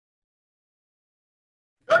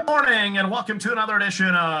Good morning and welcome to another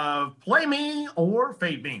edition of Play Me or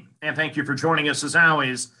Fade Me. And thank you for joining us as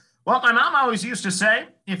always. Well, my mom always used to say,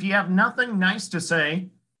 if you have nothing nice to say,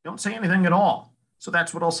 don't say anything at all. So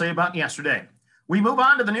that's what I'll say about yesterday. We move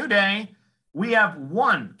on to the new day. We have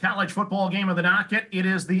one college football game of the docket. It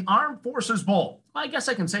is the Armed Forces Bowl. I guess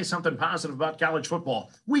I can say something positive about college football.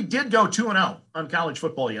 We did go 2-0 on college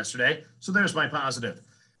football yesterday. So there's my positive.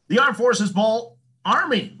 The Armed Forces Bowl,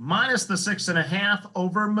 Army minus the 6.5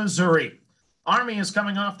 over Missouri. Army is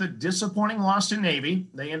coming off the disappointing loss to Navy.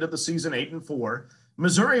 They ended the season 8-4.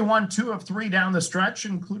 Missouri won 2 of 3 down the stretch,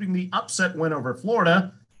 including the upset win over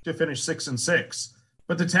Florida to finish 6-6.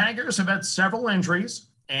 But the Tigers have had several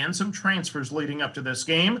injuries and some transfers leading up to this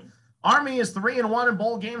game. Army is 3-1 in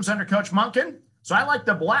bowl games under Coach Monken. So I like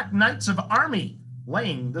the Black Knights of Army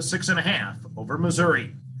laying the 6.5 over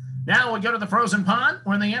Missouri. Now we go to the Frozen Pond.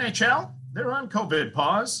 We're in the NHL. They're on COVID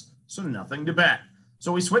pause, so nothing to bet.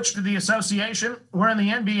 So we switch to the association. We're in the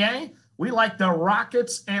NBA. We like the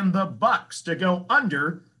Rockets and the Bucks to go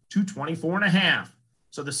under 224.5.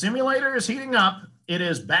 So the simulator is heating up. It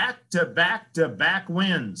is back-to-back-to-back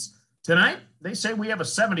wins. Tonight, they say we have a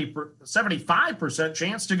 75%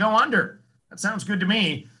 chance to go under. That sounds good to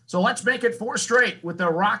me. So let's make it 4 straight with the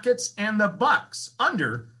Rockets and the Bucks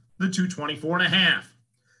under the 224.5.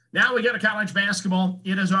 Now we go to college basketball.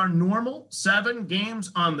 It is our normal 7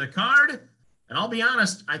 games on the card. And I'll be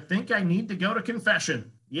honest, I think I need to go to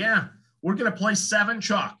confession. Yeah, we're going to play 7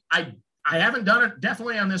 chalk. I haven't done it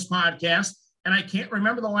definitely on this podcast, and I can't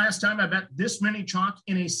remember the last time I bet this many chalk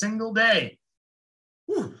in a single day.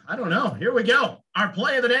 Whew, I don't know. Here we go. Our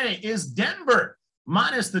play of the day is Denver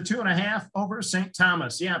minus the 2.5 over St.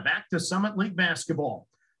 Thomas. Yeah, back to Summit League basketball.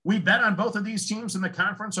 We bet on both of these teams in the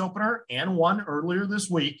conference opener and won earlier this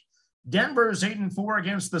week. Denver is 8-4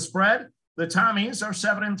 against the spread. The Tommies are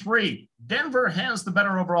 7-3. Denver has the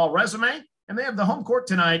better overall resume, and they have the home court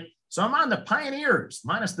tonight. So I'm on the Pioneers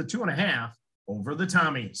minus the 2.5 over the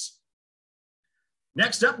Tommies.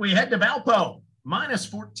 Next up, we head to Valpo minus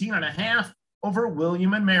 14.5 over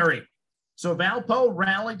William and Mary. So Valpo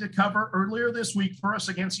rallied to cover earlier this week for us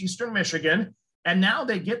against Eastern Michigan. And now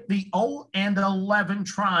they get the 0-11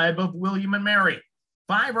 tribe of William and Mary.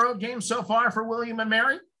 5 road games so far for William and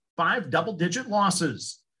Mary, 5 double-digit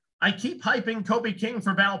losses. I keep hyping Kobe King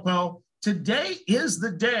for Valpo. Today is the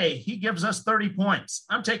day he gives us 30 points.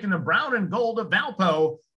 I'm taking the brown and gold of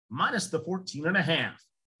Valpo minus the 14.5.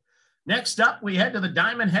 Next up, we head to the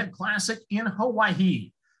Diamond Head Classic in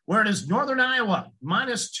Hawaii, where it is Northern Iowa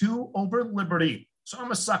minus 2 over Liberty. So I'm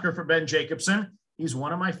a sucker for Ben Jacobson. He's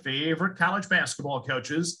one of my favorite college basketball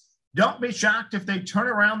coaches. Don't be shocked if they turn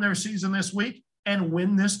around their season this week and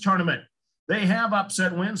win this tournament. They have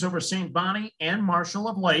upset wins over St. Bonnie and Marshall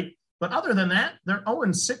of late, but other than that, they're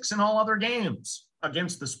 0-6 in all other games,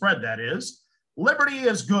 against the spread, that is. Liberty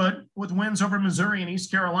is good with wins over Missouri and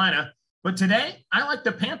East Carolina, but today I like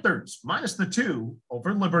the Panthers minus the 2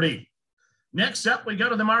 over Liberty. Next up, we go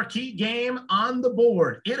to the marquee game on the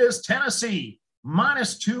board. It is Tennessee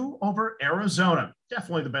minus 2 over Arizona.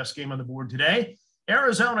 Definitely the best game on the board today.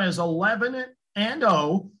 Arizona is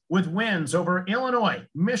 11-0 with wins over Illinois,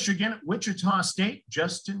 Michigan, Wichita State,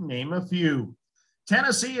 just to name a few.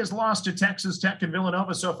 Tennessee has lost to Texas Tech and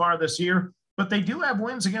Villanova so far this year, but they do have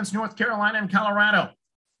wins against North Carolina and Colorado.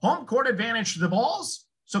 Home court advantage to the Vols,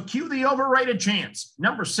 so cue the overrated chance.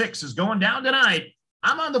 Number 6 is going down tonight.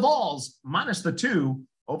 I'm on the Vols minus the 2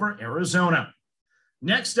 over Arizona.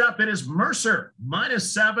 Next up, it is Mercer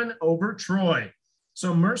minus 7 over Troy.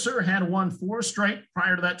 So Mercer had won 4 straight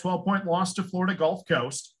prior to that 12-point loss to Florida Gulf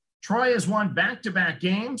Coast. Troy has won back-to-back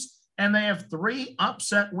games, and they have 3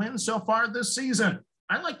 upset wins so far this season.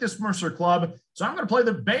 I like this Mercer club, so I'm going to play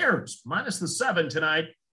the Bears minus the 7 tonight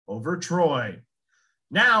over Troy.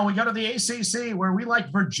 Now we go to the ACC, where we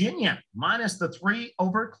like Virginia minus the 3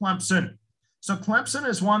 over Clemson. So Clemson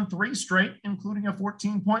has won 3 straight, including a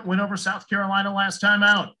 14-point win over South Carolina last time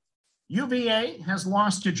out. UVA has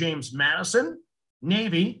lost to James Madison,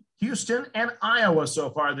 Navy, Houston, and Iowa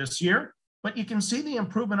so far this year, but you can see the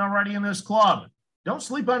improvement already in this club. Don't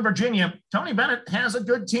sleep on Virginia. Tony Bennett has a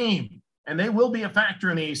good team, and they will be a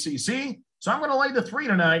factor in the ACC, so I'm going to lay the 3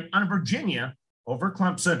 tonight on Virginia over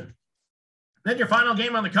Clemson. Then your final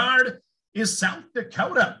game on the card is South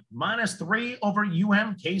Dakota minus 3 over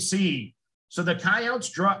UMKC. So the Coyotes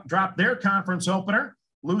dropped their conference opener,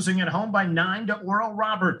 losing at home by 9 to Oral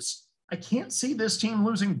Roberts. I can't see this team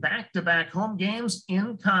losing back-to-back home games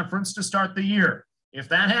in conference to start the year. If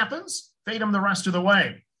that happens, fade them the rest of the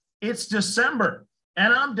way. It's December,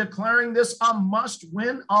 and I'm declaring this a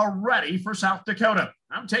must-win already for South Dakota.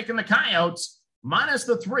 I'm taking the Coyotes minus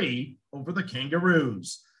the 3 over the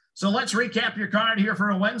Kangaroos. So let's recap your card here for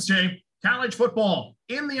a Wednesday. College football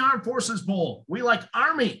in the Armed Forces Bowl. We like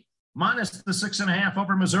Army minus the 6.5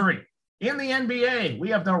 over Missouri. In the NBA, we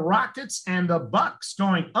have the Rockets and the Bucks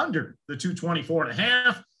going under the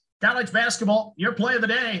 224.5. College basketball, your play of the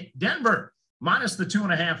day, Denver minus the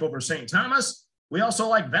 2.5 over St. Thomas. We also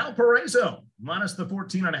like Valparaiso minus the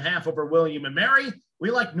 14.5 over William and Mary.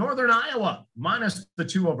 We like Northern Iowa minus the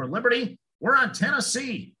 2 over Liberty. We're on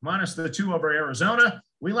Tennessee minus the 2 over Arizona.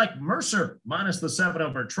 We like Mercer minus the 7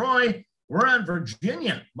 over Troy. We're on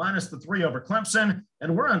Virginia minus the 3 over Clemson.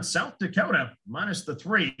 And we're on South Dakota minus the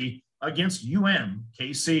 3 against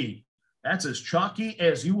UMKC. That's as chalky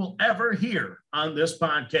as you will ever hear on this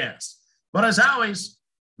podcast. But as always,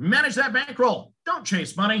 manage that bankroll. Don't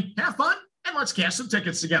chase money. Have fun, and let's cash some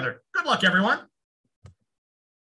tickets together. Good luck, everyone.